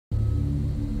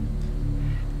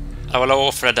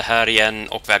Hallå, Fredde här igen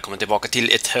och välkommen tillbaka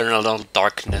till Eternal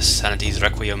Darkness, Sanity's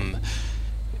Requiem.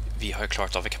 Vi har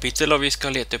klarat av ett kapitel och vi ska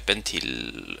leta upp en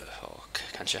till. Och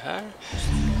kanske här.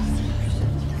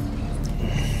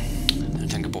 Jag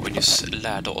tänker på att vi nyss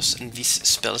lärde oss en viss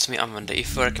spel som vi använde i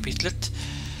förra kapitlet.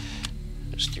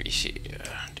 Nu ska vi se.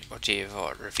 Det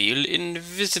var Reveal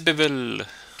Invisible.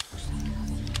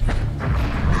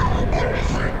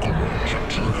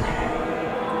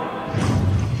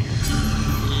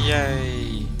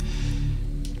 Yay!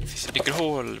 Det finns ett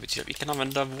nyckelhål. Det betyder att vi kan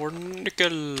använda vår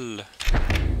nyckel.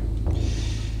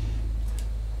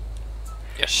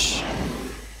 Yes.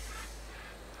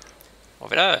 Vad har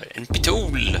vi där? En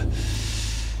pitol!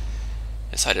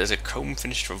 Inside there's a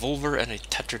chrome-finished revolver and a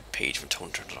tattered page from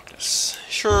Tone Turned Darkness.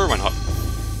 Sure, why not?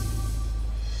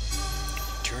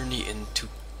 Journey into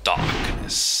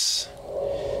Darkness.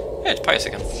 Ett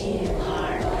pajseken.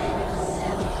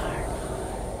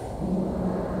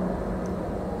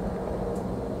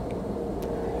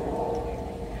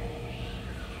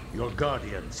 Your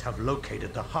guardians have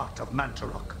located the heart of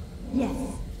Mantarok. Yes,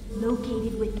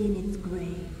 located within its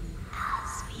grave,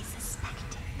 as we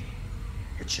suspected.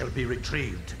 It shall be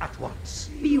retrieved at once.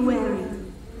 Be wary.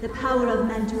 The power of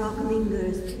Mantarok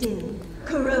lingers still,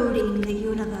 corroding the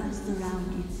universe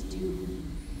around its tomb.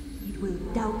 It will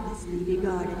doubtlessly be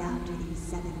guarded after these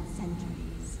 7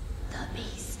 centuries. The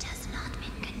beast has not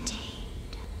been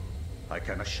contained. I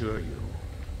can assure you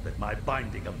that my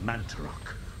binding of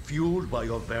Mantarok, fueled by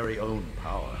your very own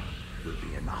power, will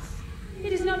be enough.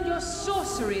 It is not your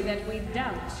sorcery that we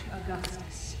doubt,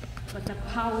 Augustus, but the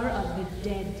power of the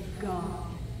dead god.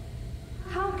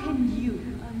 How can you,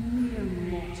 a mere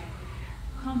mortal,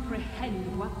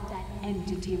 comprehend what that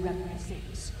entity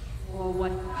represents, or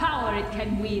what power it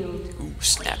can wield? Ooh,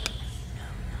 snap.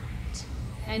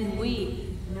 And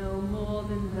we know more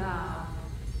than thou.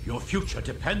 Your future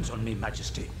depends on me,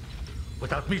 Majesty.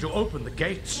 Without me to open the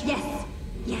gates... Yes,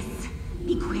 yes.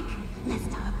 Be quick,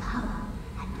 lest our power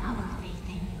and our faith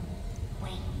in you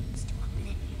wanes to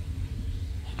oblivion.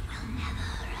 It will never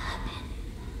happen.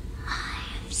 I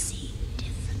have seen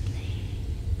differently.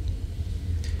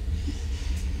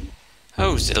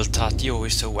 Oh, Zeltat, you're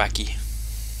always so wacky.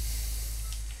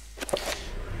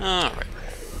 Alright.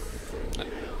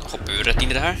 Hoppar vi rätt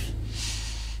in i det här.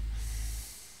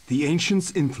 The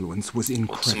ancients' influence was Och som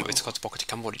incredible. vi ska tillbaka till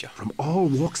Kambodja. From all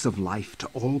walks of life to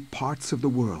all parts of the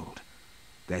world,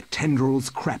 their tendrils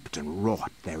crept and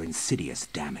wrought their insidious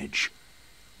damage.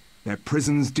 Their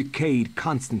prisons decayed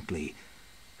constantly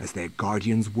as their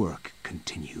guardians' work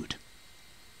continued.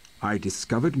 I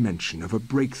discovered mention of a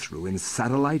breakthrough in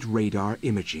satellite radar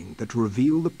imaging that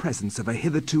revealed the presence of a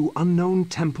hitherto unknown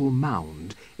temple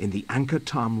mound in the Angkor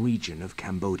Thom region of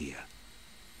Cambodia.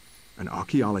 An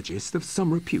archaeologist of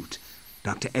some repute,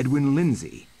 Dr. Edwin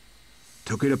Lindsay,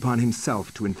 took it upon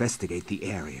himself to investigate the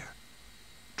area,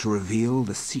 to reveal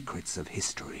the secrets of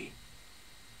history.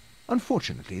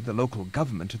 Unfortunately, the local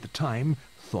government at the time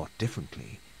thought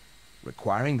differently,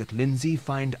 requiring that Lindsay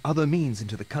find other means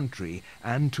into the country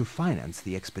and to finance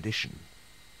the expedition.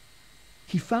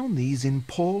 He found these in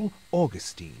Paul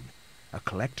Augustine, a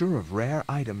collector of rare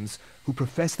items who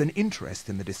professed an interest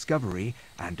in the discovery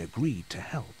and agreed to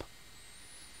help.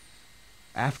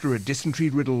 After a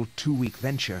dysentery-riddled 2-week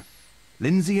venture,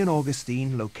 Lindsay and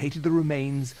Augustine located the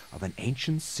remains of an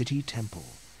ancient city temple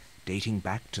dating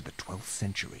back to the 12th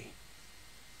century.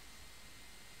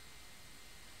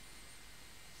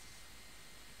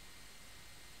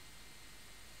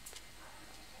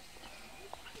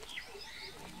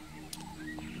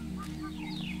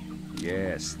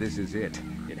 Yes, this is it.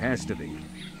 It has to be.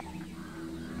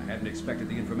 I hadn't expected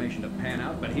the information to pan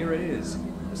out, but here it is.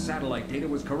 The satellite data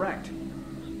was correct.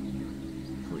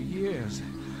 For years,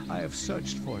 I have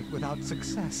searched for it without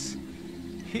success.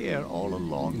 Here, all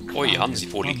along, Oj, han clouded ser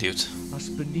pålitlig ut. from us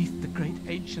beneath the great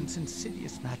ancient's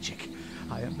insidious magic.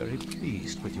 I am very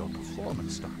pleased with your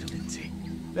performance, Dr. Lindsay.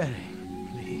 Very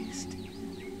pleased.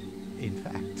 In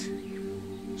fact,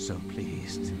 so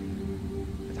pleased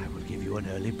that I will give you an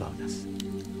early bonus.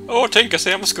 Åh, tänka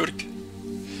sig, jag var skurk.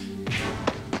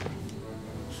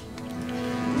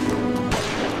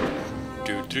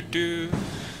 Du.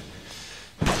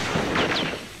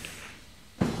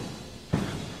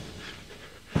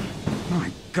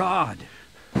 My God!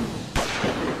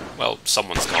 Well,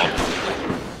 someone's gone.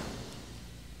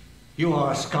 You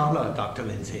are a scholar, Dr.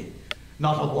 Lindsay,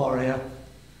 not a warrior.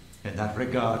 In that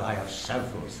regard, I have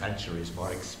several centuries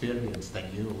more experience than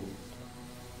you.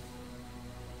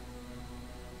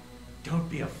 Don't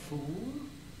be a fool.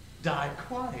 Die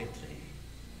quietly.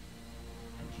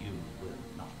 And you will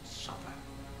not suffer.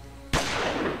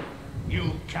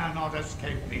 You cannot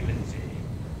escape me, Lindsay.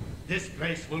 This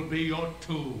place will be your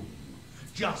tomb,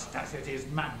 just as it is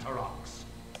Mantarok's.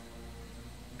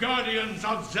 Guardians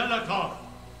of Zelikoth,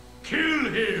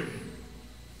 kill him!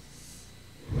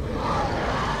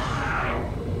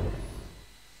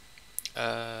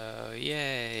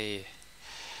 Yay!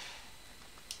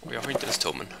 Och jag har inte ens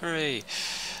tommen. Hurray!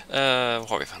 Vad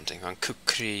har vi för någonting? Vi har en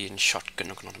kukri, en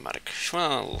shotgun och en automatic.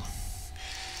 Well,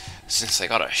 since I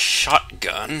got a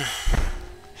shotgun,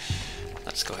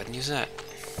 let's go ahead and use that.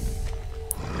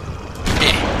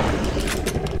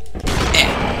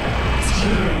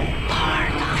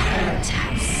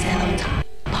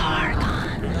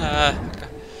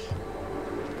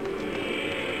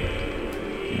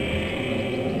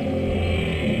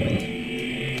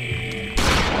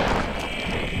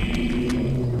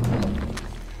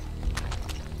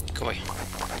 Go away.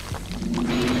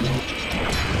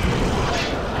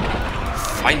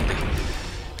 Finally.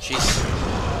 Jeez.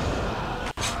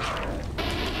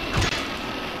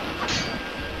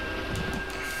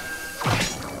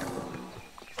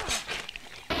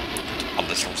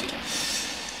 Alldeles lång tid.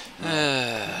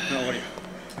 No, what are you?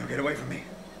 No, get away from me.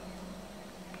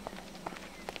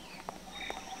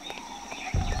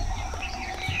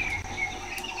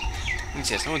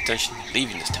 He has no intention of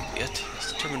leaving this temple yet.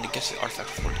 He's determined to get the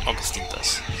artifact before Augustine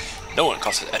does. No one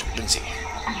calls it Edward Lindsay.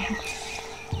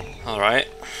 Alright,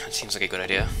 that seems like a good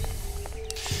idea.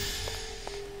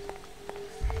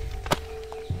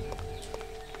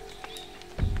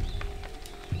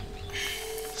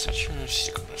 Such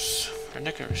secrets. Our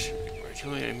neckers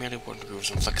are merely born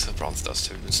grooves and flecks of bronze dust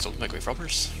have been stolen by grave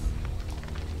robbers.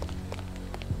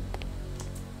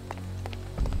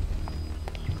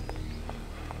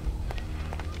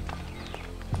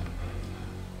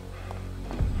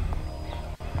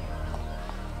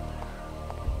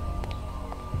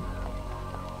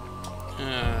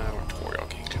 Vart går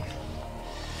jag egentligen?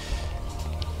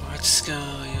 Vart ska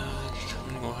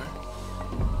jag gå här?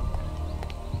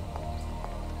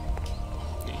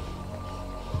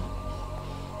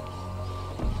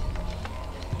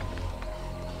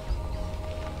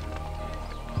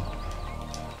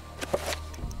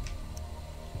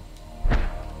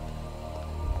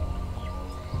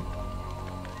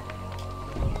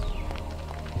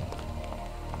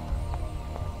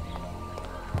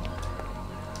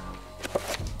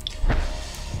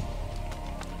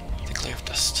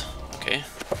 Okej,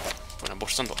 på den här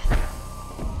borsten då.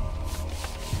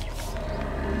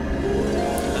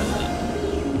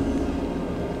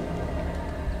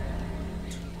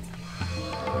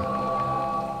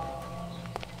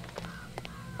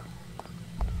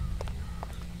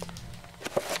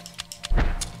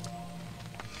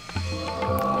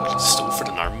 Stor för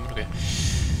den armen, okej.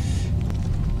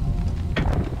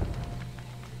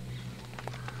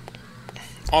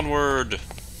 Onward!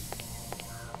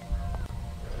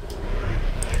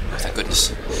 Thank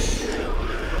goodness.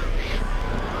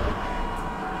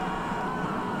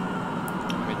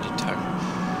 Meditar.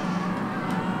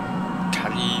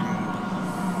 Karim.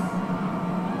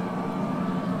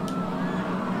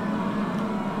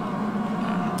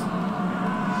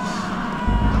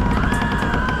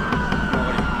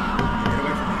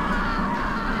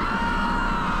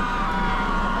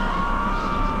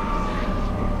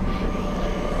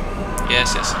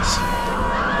 Yes, yes, yes.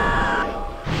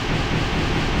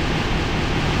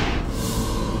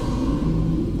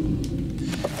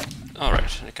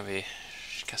 Alright, nu kan vi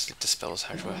kasta lite spells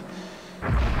här tror jag.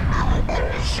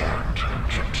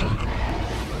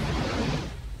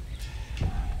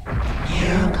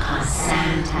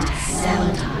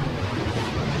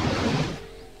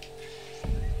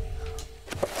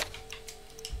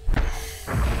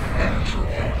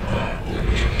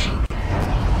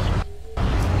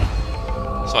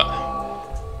 Så,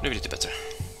 nu är vi lite bättre.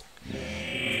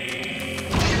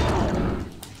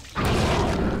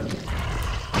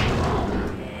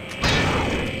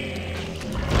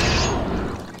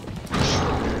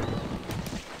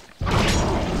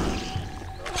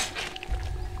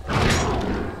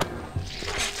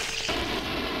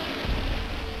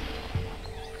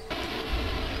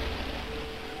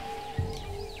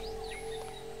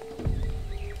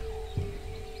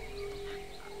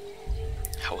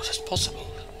 How is this possible?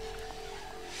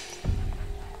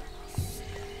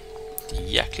 Det är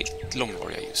jäkligt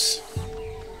långvariga ljus.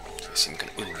 Så vi ser om vi kan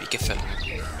undvika fällan.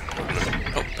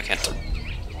 Oh, I can't.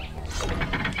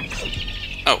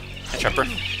 Oh, hi Trapper.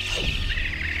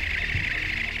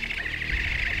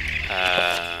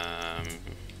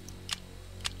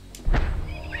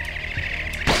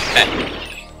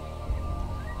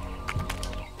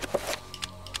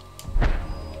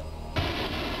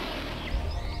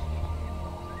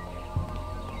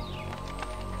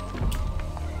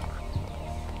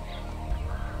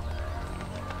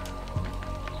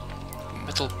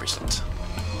 Metal bracelet.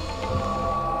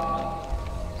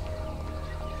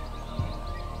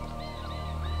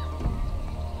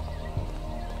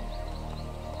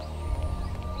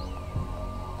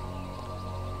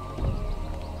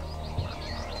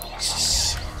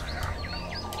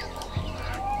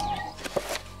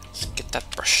 Let's get that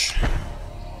brush.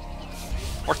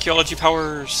 Archaeology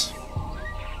powers.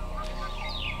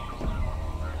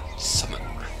 Summon.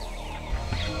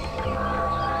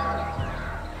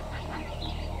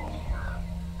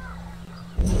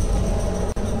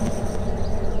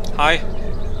 Hi.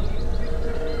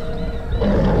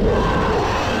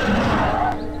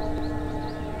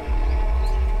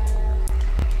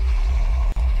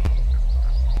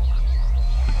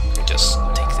 Just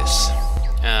take this.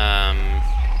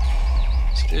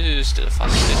 Så du ställer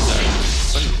fast det där.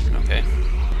 Okej.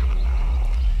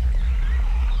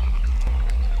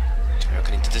 Jag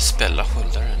kan inte dispella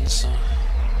sköldaren så...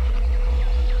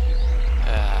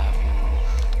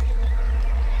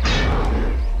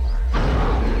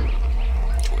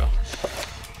 tror jag.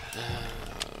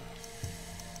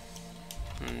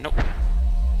 Nope.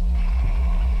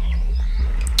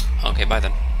 Okay, bye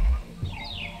then.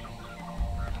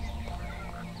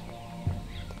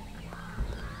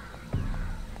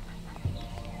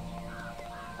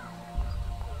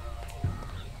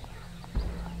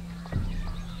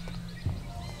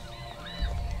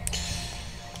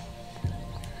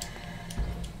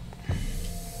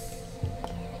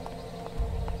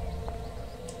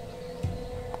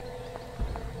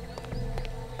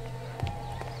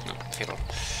 Fel håll.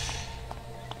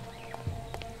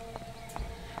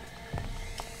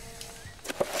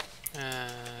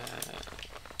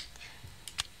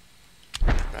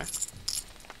 Där.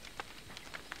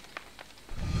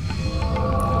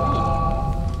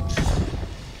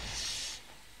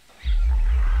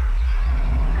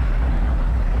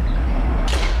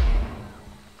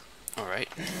 All right.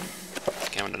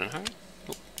 Kan jag använda den här?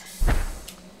 Oh.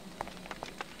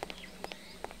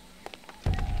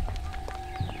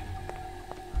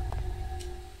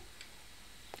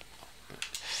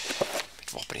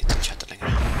 Mitt vapen är inte chattat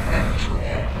längre.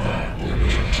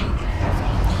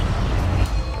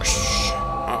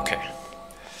 Okej.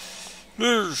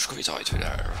 Nu ska vi ta ett för det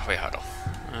här. Vad har vi här då?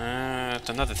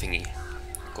 Another thingy.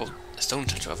 Gold stone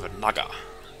touch of a naga.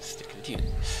 Stick it in.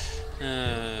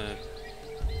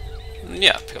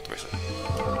 Yeah, pick up the bracelet.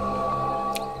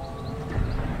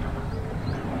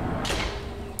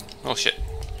 Oh shit.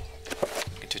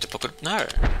 Jag kan inte plocka upp den här.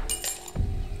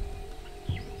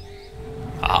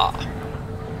 Ah.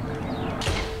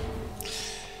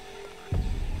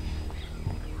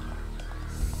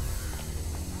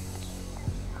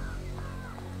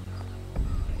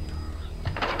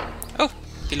 Oh,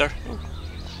 pillar. Oh.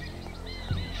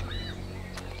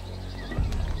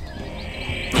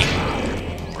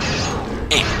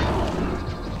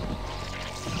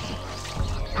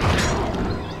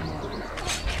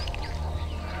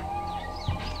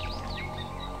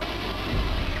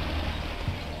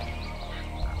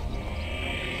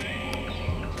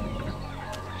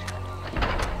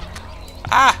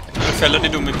 Ah! Jag fäller det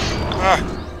dummen. Ah!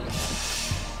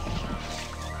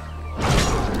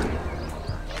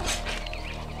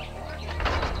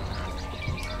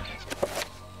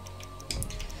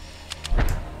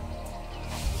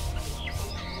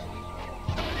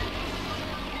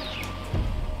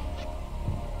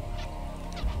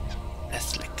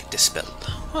 Ethlic dispelled.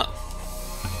 Huh.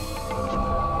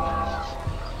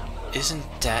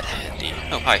 Isn't that handy?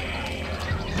 Oh, hi.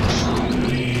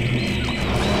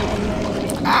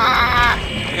 Ah!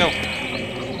 There we go.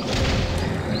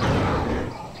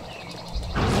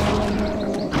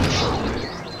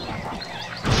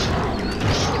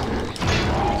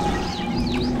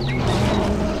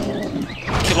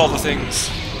 Kill all the things.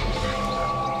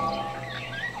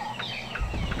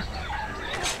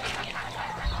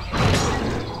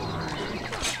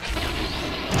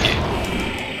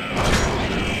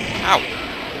 Ow.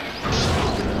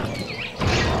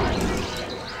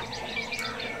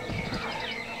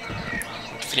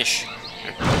 Finish.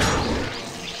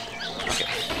 Okay.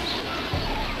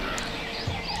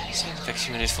 Side effects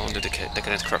humanities fall under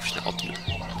decadent corruption and ultimate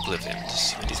oblivion.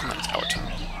 This humanities minus power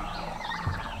time.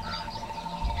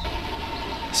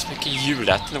 Så mycket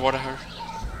juläten var det här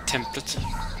templet.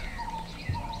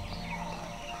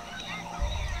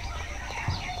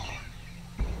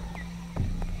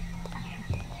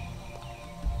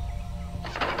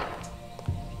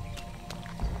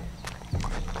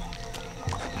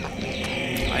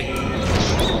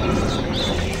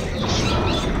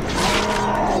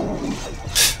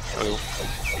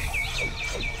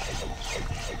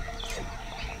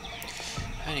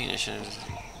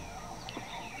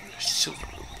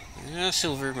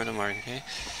 Silver med de här, okej.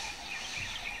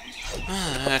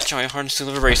 Jag har en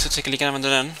silver bracelet, så jag kan lika gärna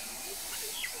använda den.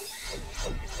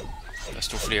 Det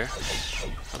står fler.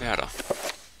 Vad har vi här då?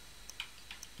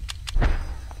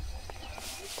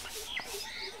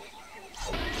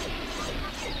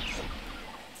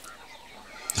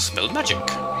 Spell magic.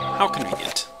 How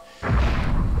convenient.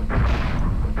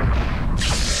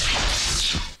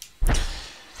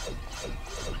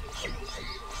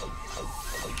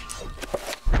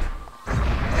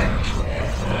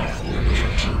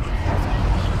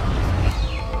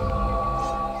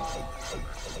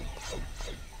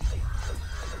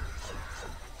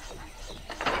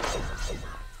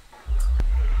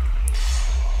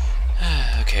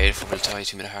 Okej, det får väl ta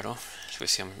itu med det här då. Ska vi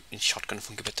se om min shotgun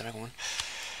funkar bättre den här gången.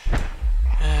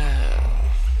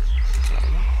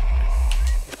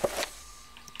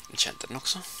 Kände den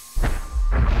också.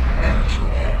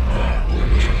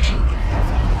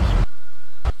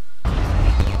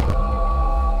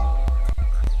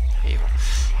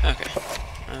 Okej.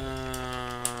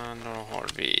 Då har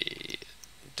vi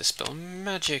Dispel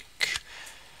Magic.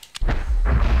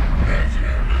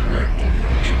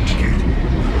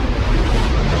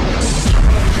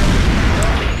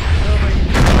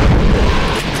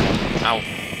 Au.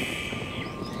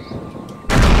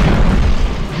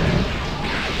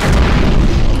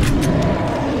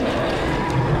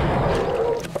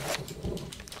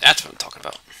 That's what I'm talking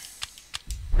about.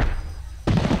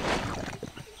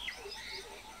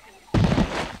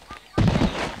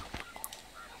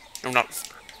 No, not.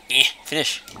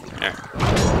 Finish. There.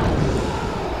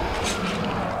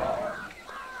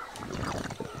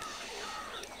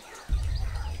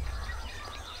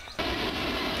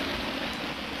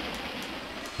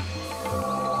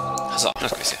 Så, nu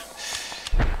ska vi se.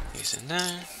 Just den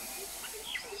där.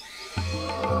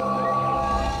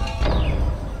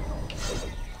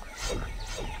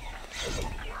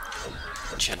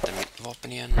 Kände mitt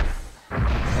vapen igen.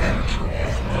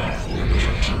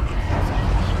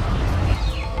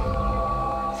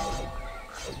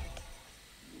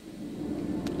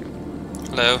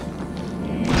 Hello.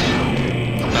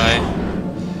 Bye.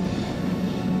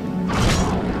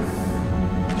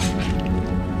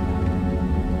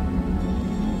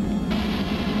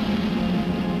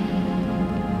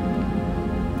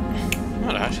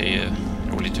 Ja, det här ser ju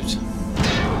roligt ut.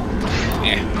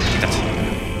 Titta.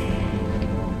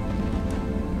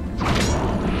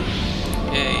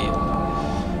 Yay.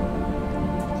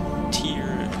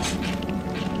 Tier.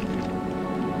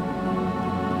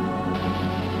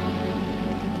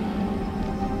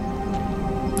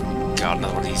 God,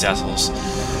 another one of these assholes.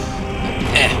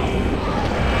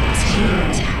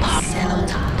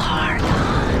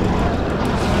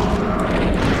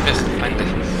 Finally.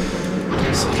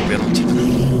 Så får vi någon typ.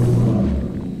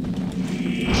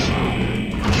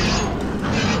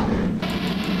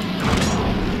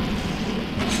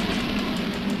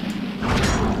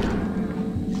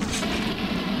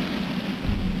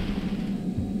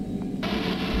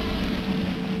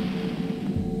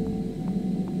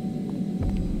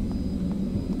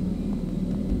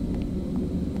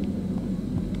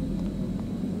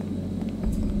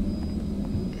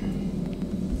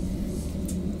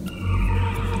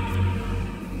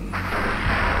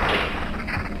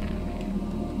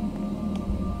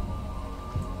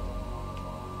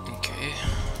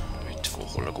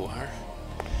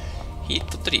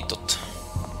 Hitåt och ditåt.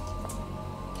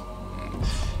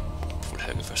 Får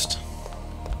höger först.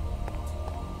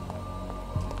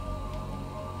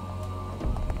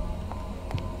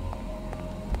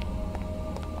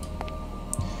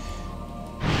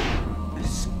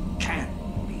 This can't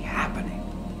be happening.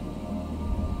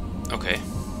 Okay.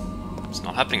 It's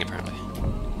not happening apparently.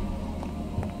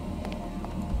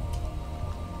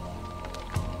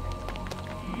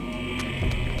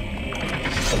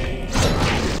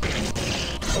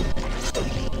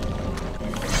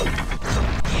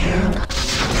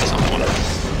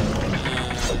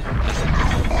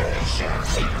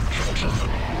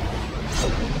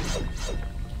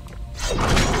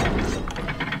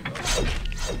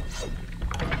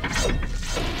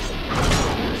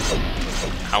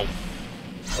 Ow.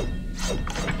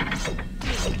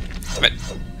 But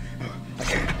I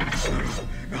can't.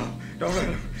 No,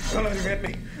 don't let him hit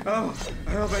me. Oh,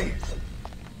 help me.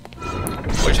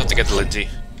 We just have to get the Lindsay.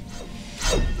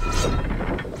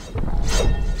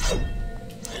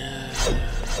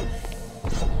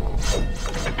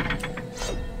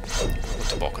 Gå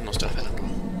tillbaka någon större fällan då.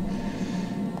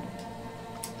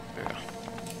 Ja.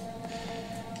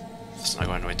 Fast den här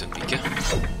går ändå inte undvika.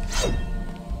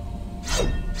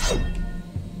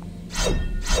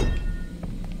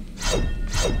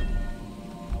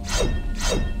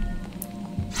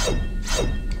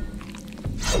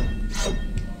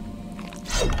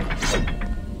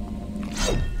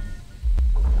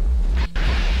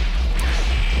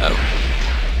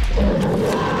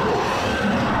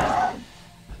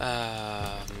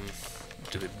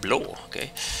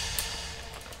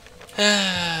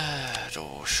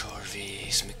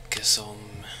 så mycket som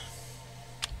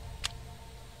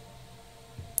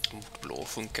mot blå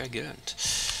funkar grönt.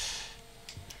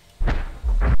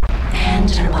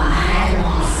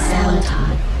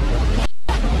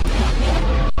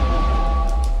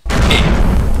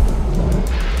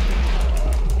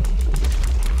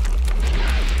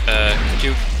 Could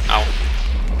you... Ow.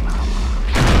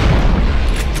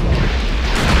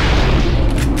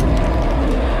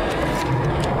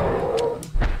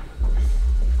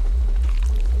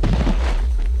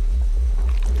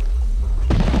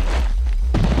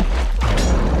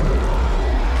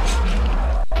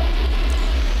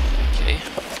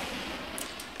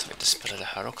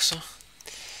 Här också.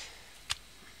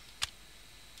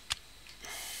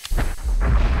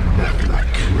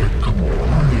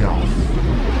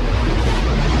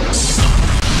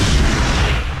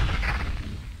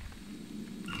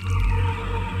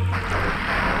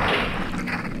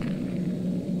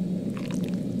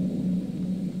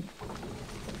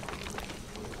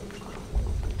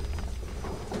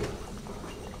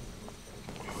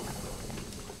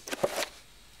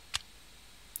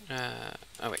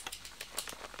 Oh wait.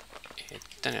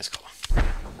 Den jag ska ha.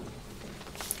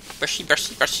 Brushy.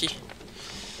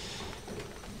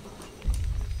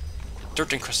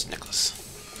 Dirt encrusted necklace.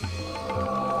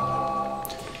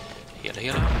 Hela.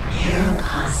 Here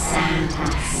comes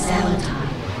Santa Celadon.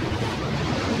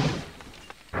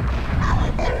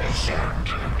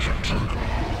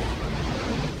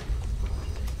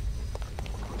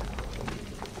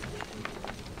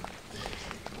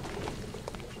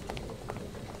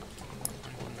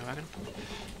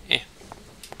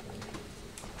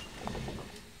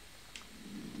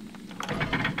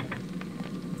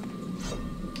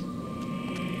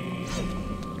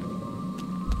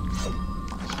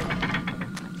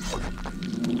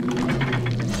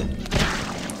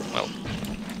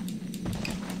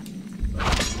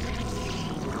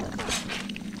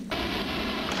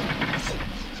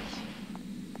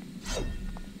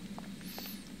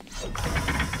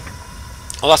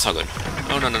 Oh, that's not good.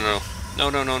 Oh, no. No.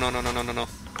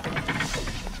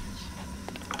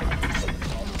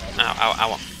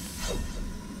 Ow.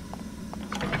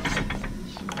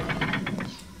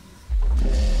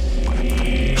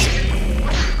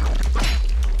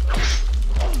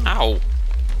 Ow.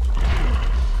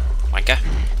 Wanker.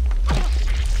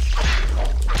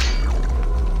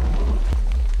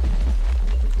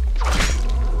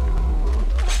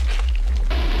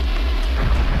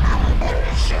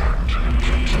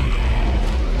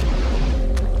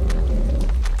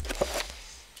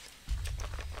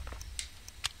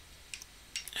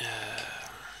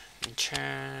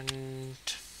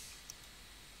 Enchant.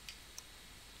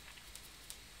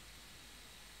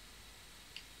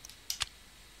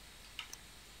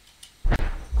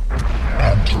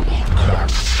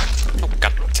 Oh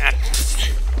god damn.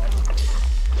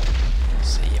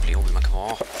 Så jävla jobbig man kan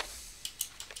vara.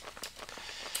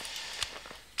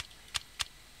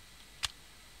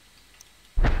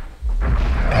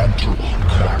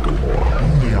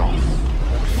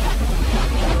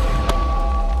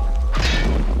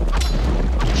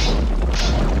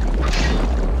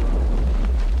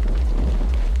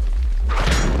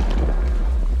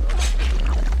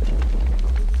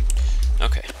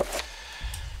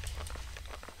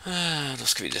 Då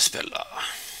ska vi spela.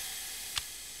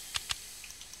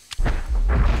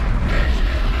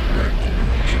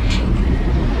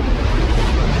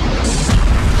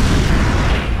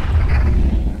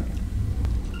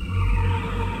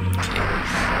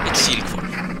 Ett sil kvar.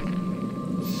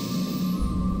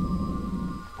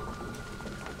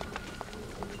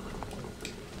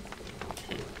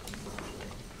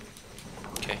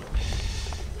 Okej.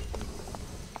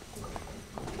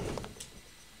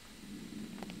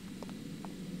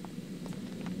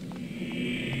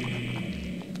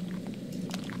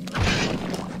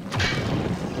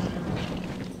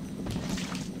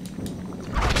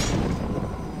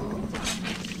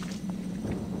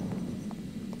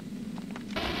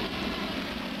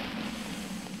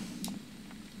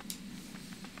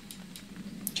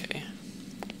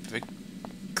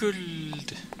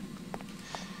 Guld.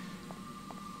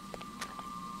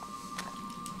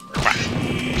 Crap.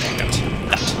 That.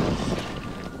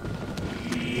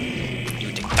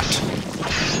 You take that.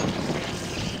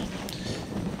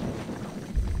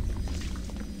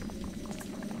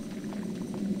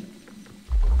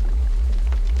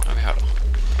 Ja, vi har då.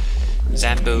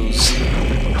 Zambos.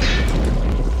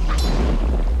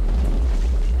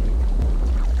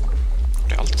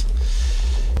 Det är allt.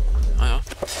 Ja.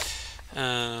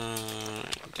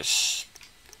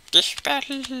 Det spel.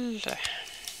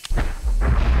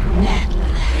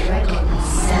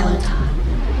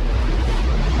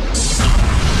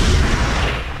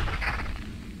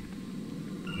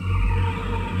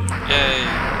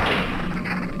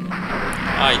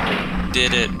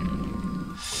 did it.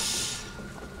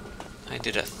 I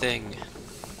did a thing.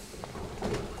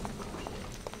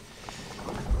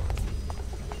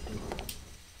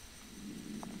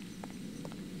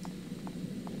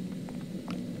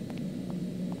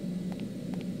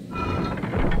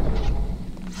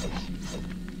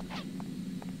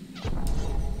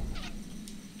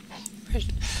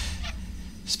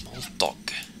 Small dog.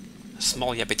 A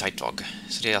small yappy tight dog.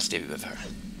 Så det är alltså det vi behöver här.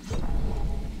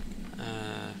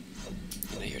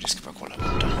 Nej, jag ska bara kolla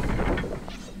borta.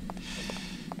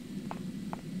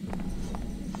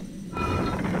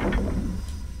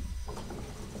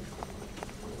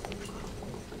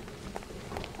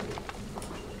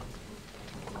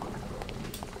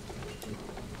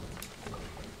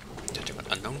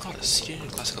 Unknown goddess seated in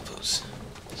a classical pose.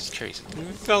 This carries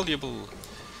invaluable.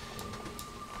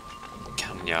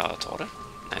 Kan jag ta det?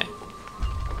 Nej.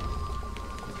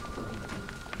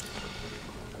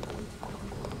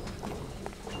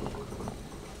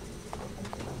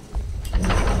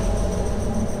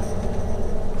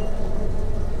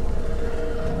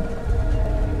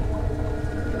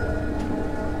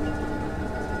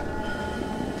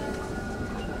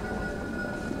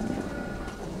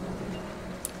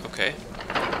 Okej.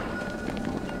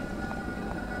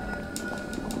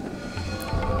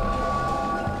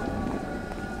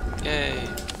 Yay.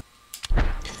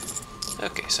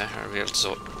 Okej, så här har vi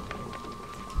alltså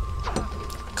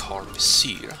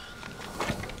karmesyra.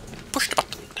 Push the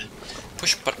button.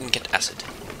 Push button, get acid.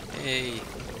 Yay.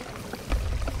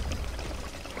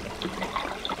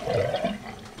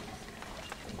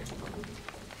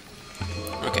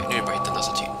 Okej, nu är det bara att hitta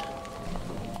nästa tyn.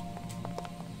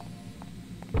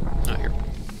 Här.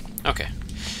 Okej.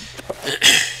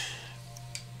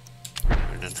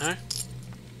 Den här.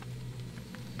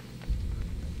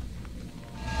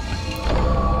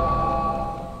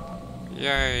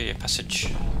 Yay, a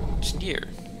passage. It's near.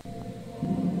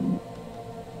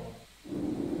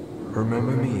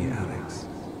 Remember me, Alex?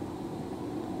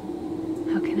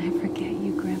 How can I forget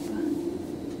you, Grandpa?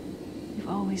 You've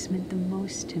always meant the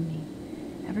most to me.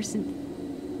 Ever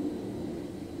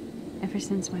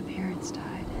since my parents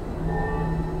died.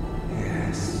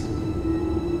 Yes.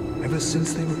 Ever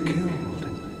since they were killed,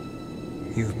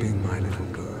 you've been my little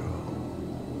girl.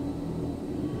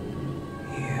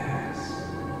 Yes.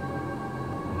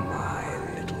 My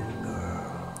little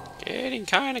girl. Getting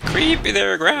kind of creepy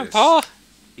there, Grandpa.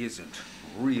 This isn't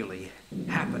really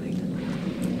happening.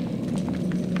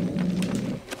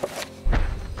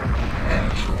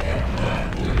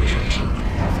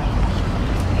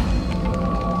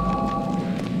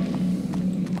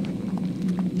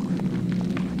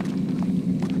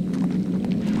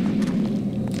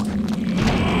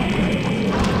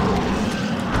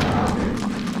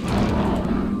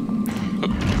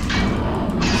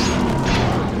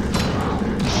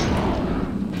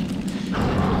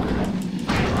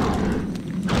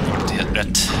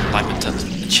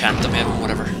 Enchanta med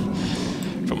whatever.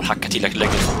 För man hackar tillräckligt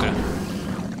länge funkar det.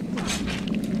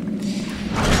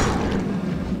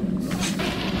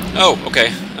 Oh,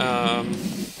 okej.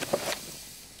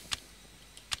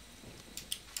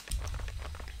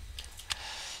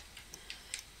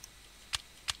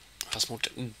 Fast mot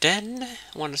den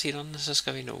å andra sidan så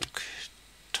ska vi nog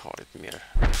ta lite mer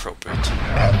appropriate.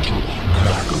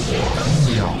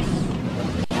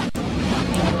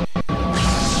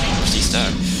 Precis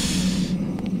där.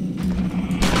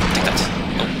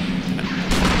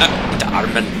 Inte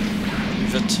armen.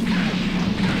 Huvudet.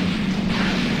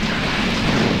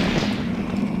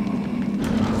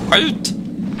 Skjut!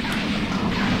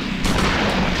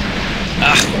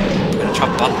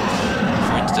 Trappan.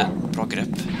 Får inte bra grepp.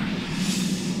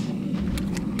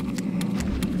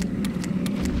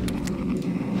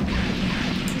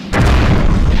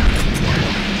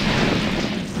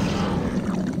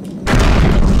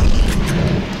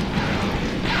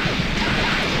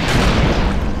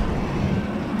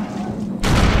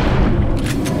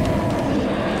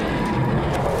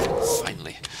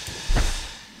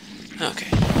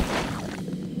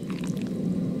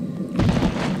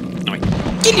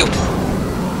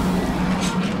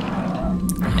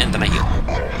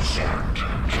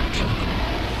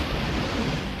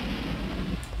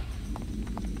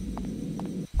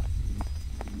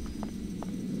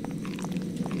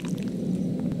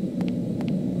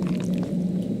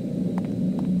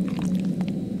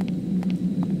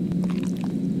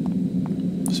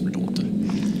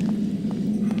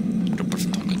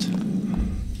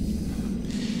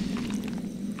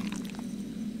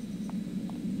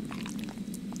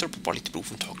 Bara lite blod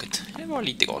från taket. Det var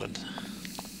lite galen.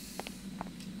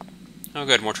 Oh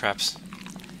good, more traps.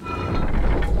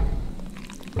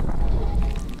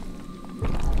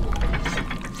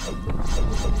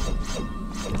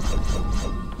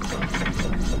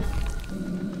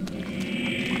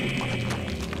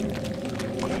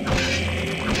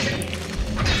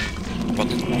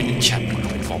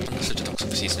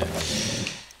 precis nu.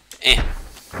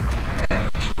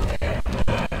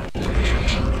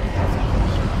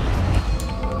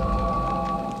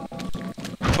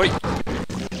 Oj!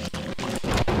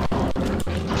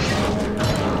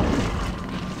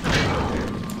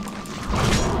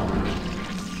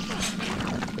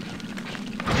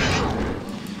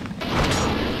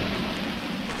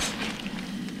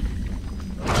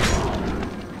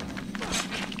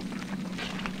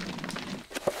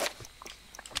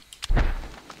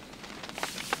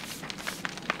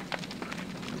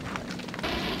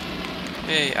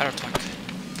 Hej, attack.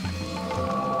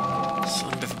 Så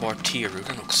han behöver bara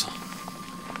T-rugen också.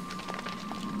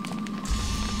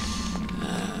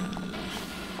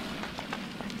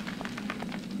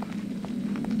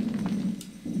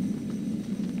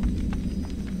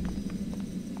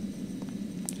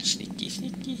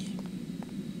 Sneaky.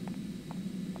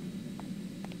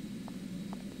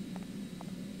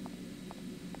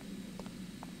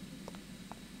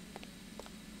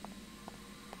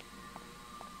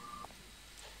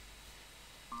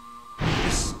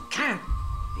 This can't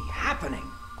be happening.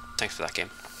 Thanks for that game.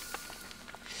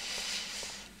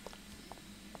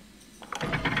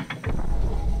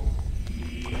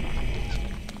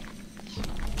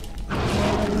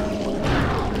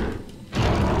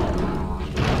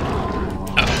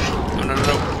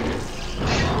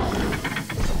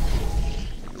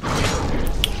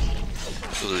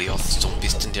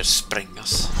 Zombies tenderar att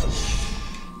sprängas.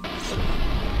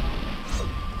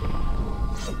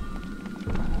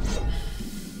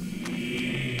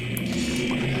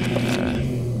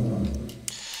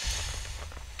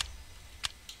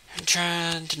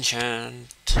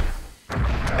 Enchant.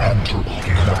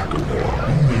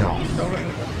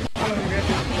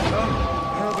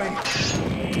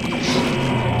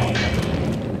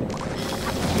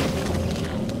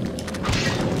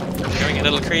 Going a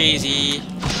little crazy.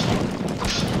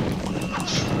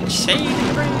 Save me.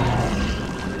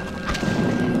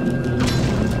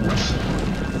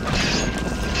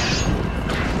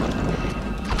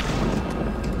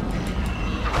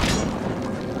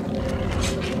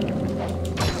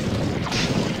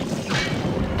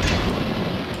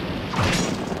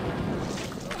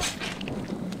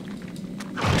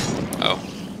 Oh.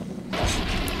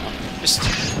 Missed.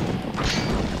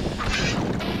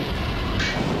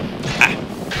 Ah.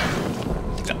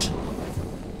 Got.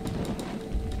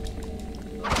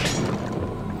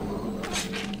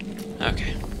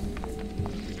 Okay.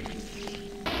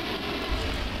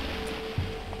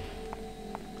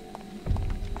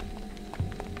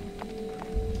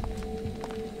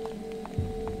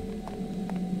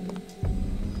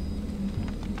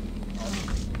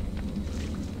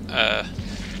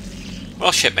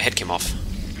 Well, shit, my head came off.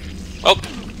 Well.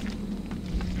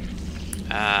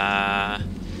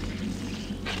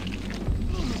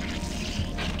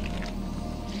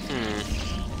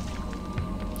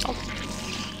 Oh.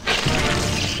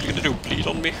 You're gonna do bleed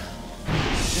on me?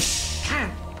 This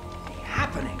can't be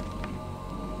happening.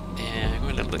 Yeah, I'm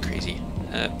going a little bit crazy.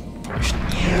 Probably should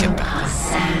get back.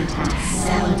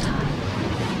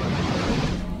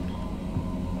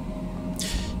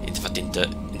 Inte för att inte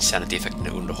insanity-effekten är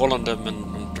underhållande, men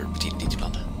under tiden dit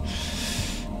ibland.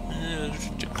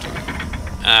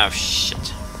 Oh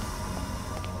shit.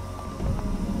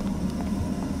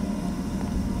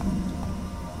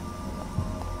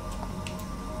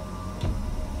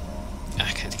 Jag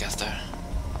kan inte kasta här.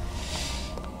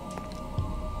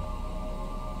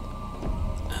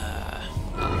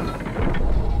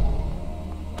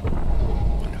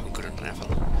 Nu sjunker undan i alla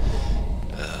fall.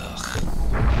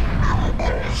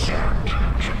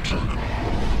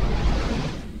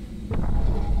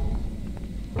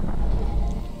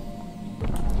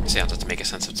 Jag ser inte att det make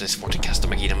sense att det är svårt att kasta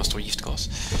magi när man står i giftgas.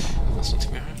 Fanns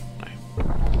någonting mer här? Nej.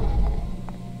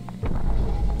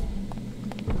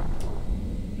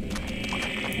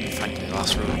 Find the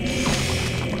last room.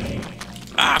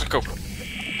 Ah, go!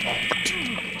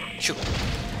 Shoot!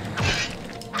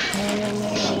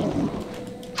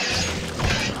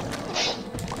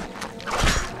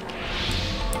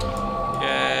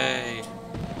 Yay!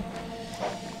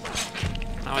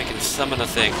 Now I can summon a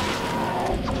thing.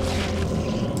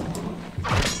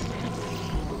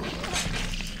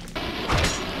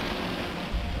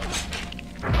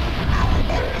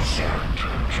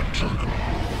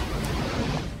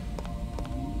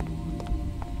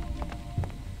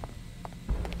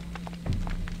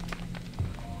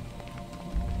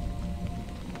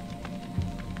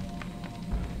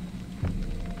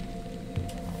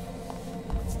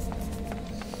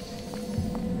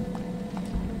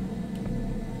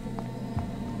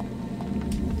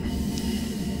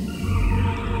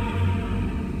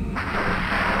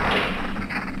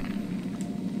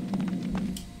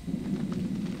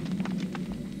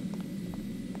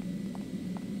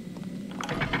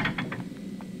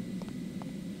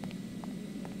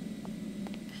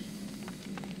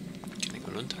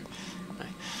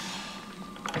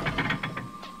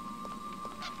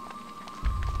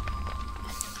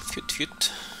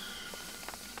 Shoot.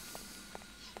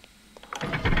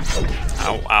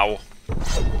 Ow, ow.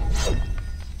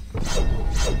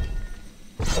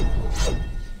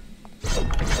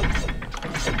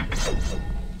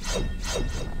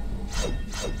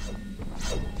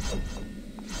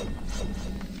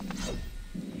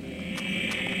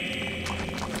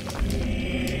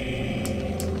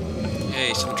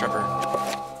 Hey, some Trevor.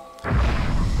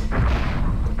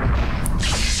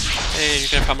 Hej, nu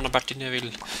kan jag framma Bertil när jag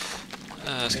vill.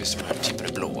 Ska vi se om den här typen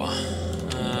är blåa.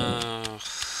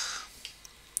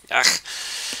 Ja.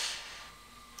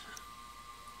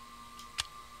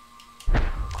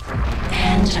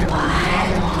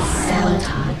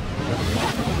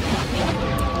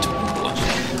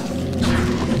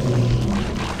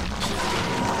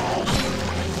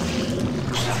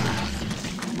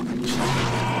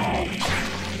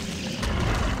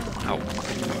 Uh-oh. No.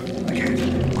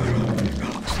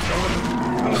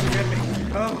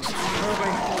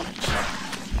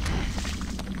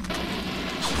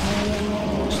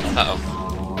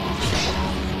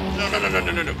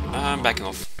 I'm backing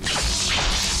off.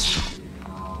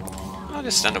 I'll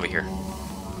just stand over here.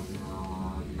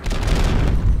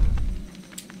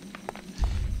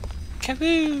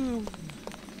 Kaboom!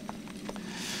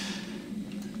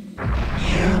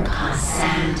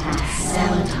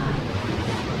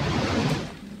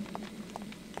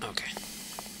 Okay.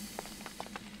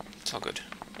 It's all good.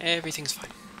 Everything's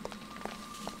fine.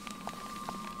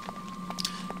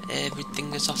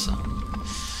 Everything is awesome.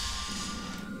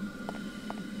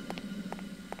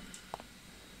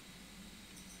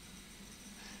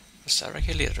 Så här verkar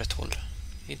jag leda rätt håll.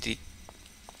 Inte dit.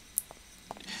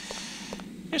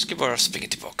 Jag ska bara springa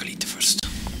tillbaka lite först.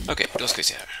 Okej, då ska vi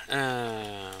se här.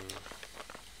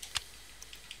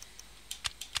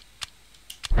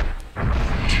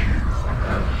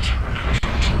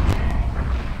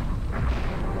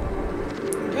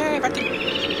 Vart är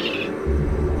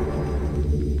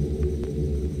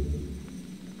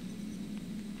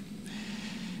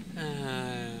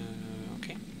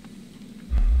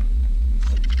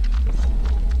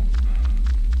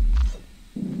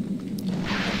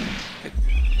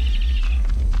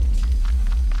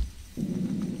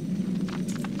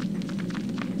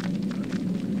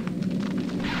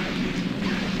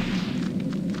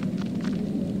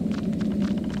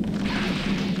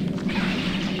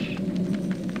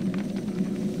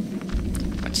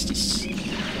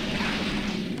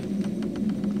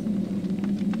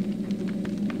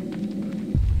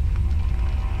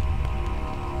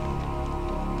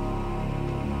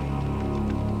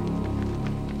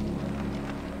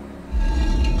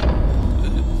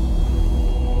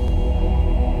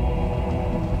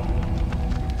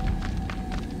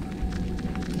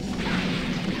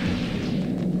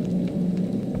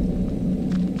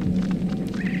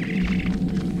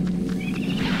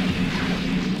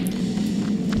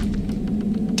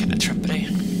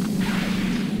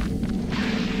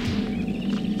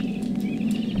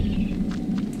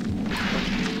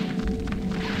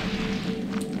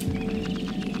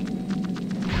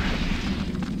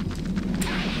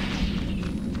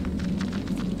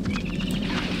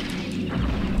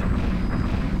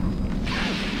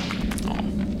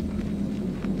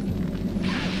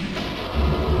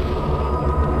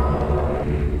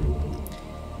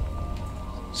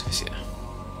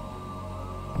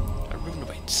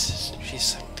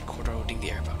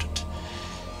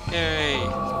Yay!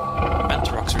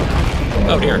 Vent rocks are...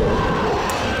 Oh dear.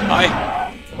 Hi!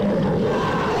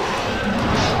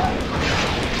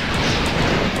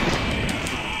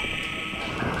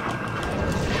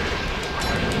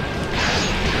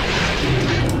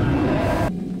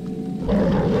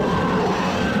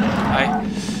 Hi.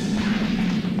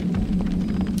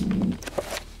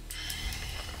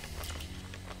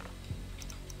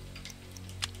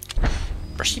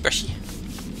 Brushy.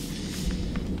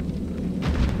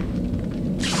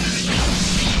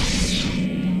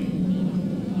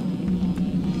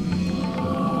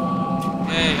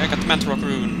 I got the Mantle Rock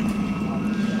rune.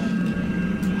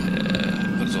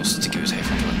 Och så sticker vi ut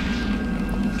härifrån.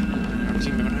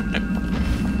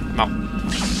 No.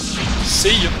 See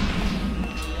you.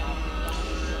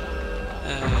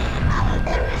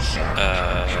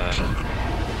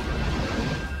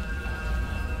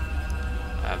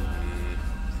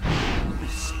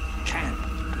 This can't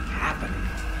happen.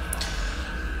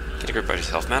 Get a grip by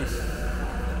yourself, man.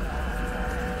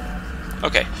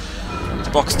 Okej.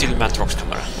 Tillbaks till Mantle Rocks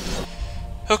kammare.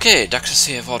 Okej, dags att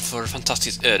se vad för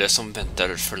fantastiskt öde som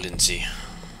väntar för Lindsay.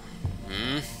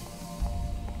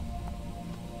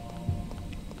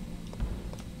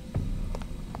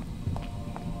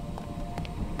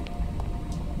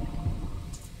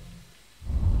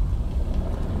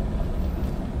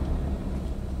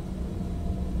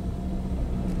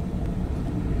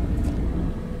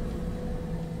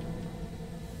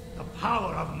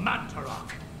 power of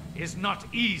Mantarok is not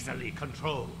easily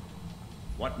controlled.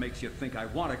 What makes you think I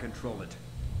want to control it?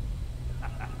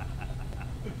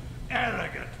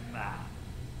 Arrogant man.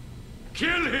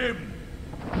 Kill him!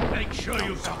 Make sure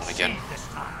you come succeed again. this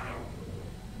time.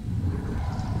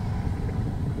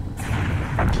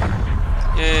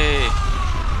 Yay!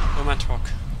 Go Mantarok.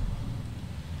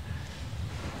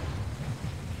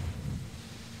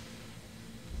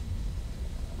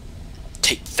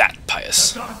 Take that,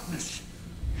 Pious. The darkness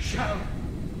shall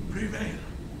prevail.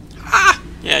 Ah!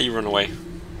 Yeah, you run away.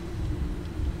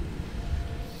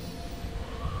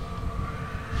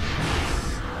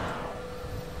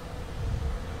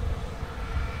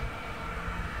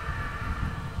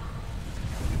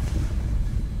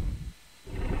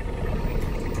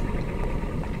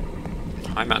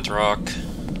 Hi Mantarok.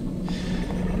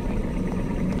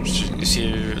 Det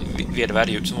ser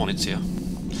vedervärdig ut som vanligt, ser jag.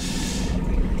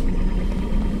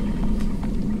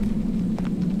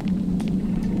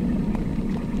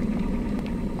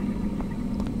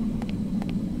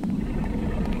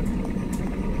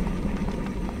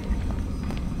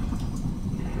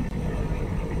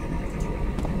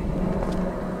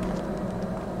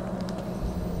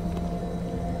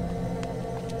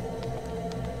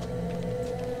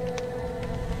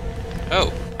 Oh,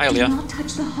 hi Do Alia. not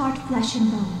touch the heart, flesh and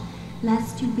bone,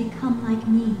 lest you become like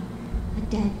me, a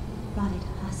dead, rotted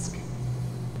husk.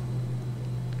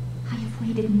 I have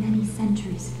waited many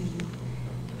centuries for you.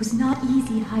 It was not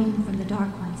easy hiding from the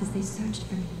Dark Ones as they searched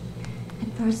for me.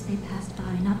 At first they passed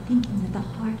by, not thinking that the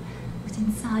heart was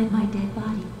inside my dead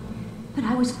body. But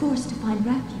I was forced to find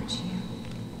refuge here.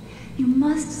 You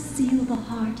must seal the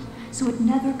heart so it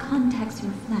never contacts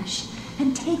your flesh,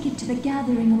 and take it to the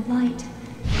gathering of light.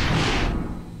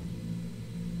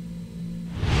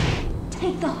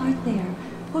 Take the heart there,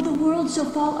 or the world shall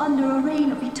fall under a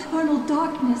reign of eternal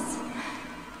darkness.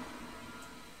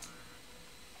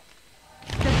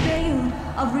 The veil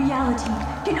of reality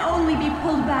can only be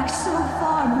pulled back so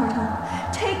far, mortal.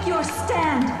 Take your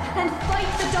stand and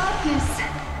fight the darkness.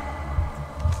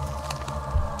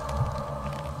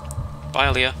 Bye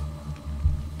Alia.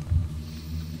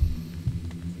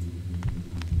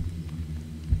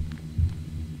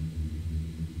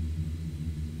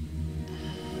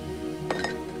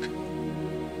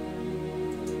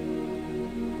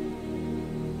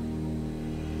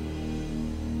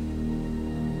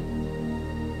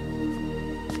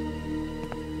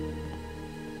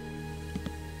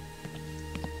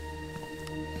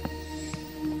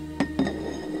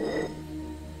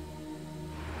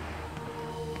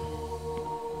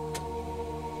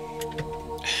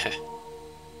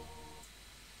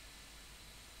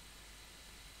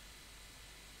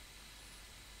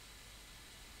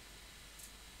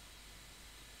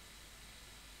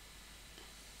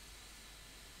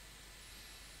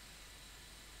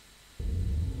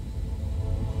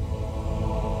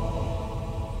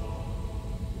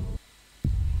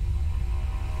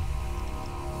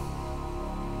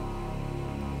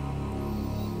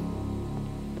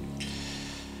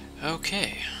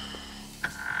 Okej.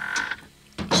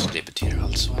 Så det betyder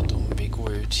alltså att om vi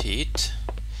går ut hit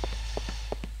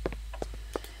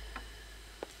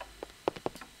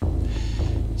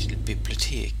till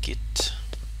biblioteket.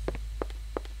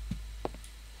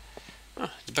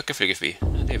 Det böcker flyger förbi.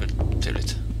 Det är väl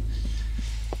trevligt.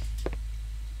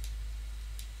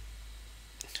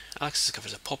 Alex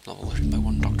discovers a pulp novel written by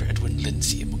one Dr. Edwin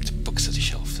Lindsay among the books at the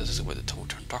shelf. This is where the tone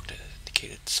turned dark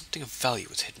indicated something of value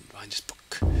was hidden behind this book.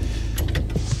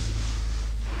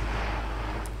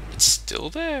 It's still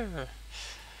there.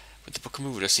 With the book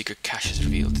removed, a secret cache is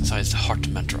revealed. Inside is the heart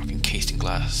of Mantarok encased in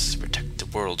glass to protect the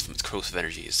world from its corrosive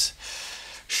energies.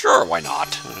 Sure, why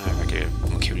not? Verkar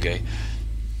en kul grej.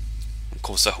 En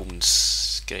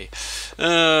konversationsgrej.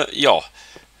 Ja.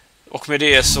 Och med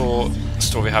det så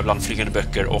står vi här bland flygande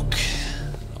böcker och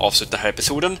avslutar den här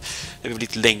episoden. Det blir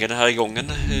lite längre den här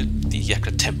gången. Det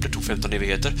jäkla templet tog 15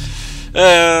 evigheter.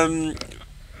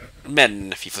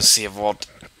 Men vi får se vad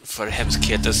för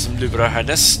hemskheter som lurar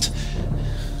härnäst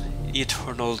i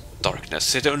Eternal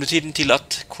Darkness. Så det är under tiden till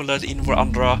att kolla in våra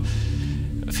andra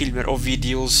filmer och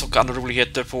videos och andra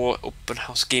roligheter på Open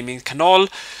House Gaming-kanal.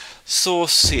 Så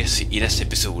ses vi i nästa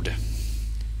episod.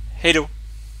 Hej då!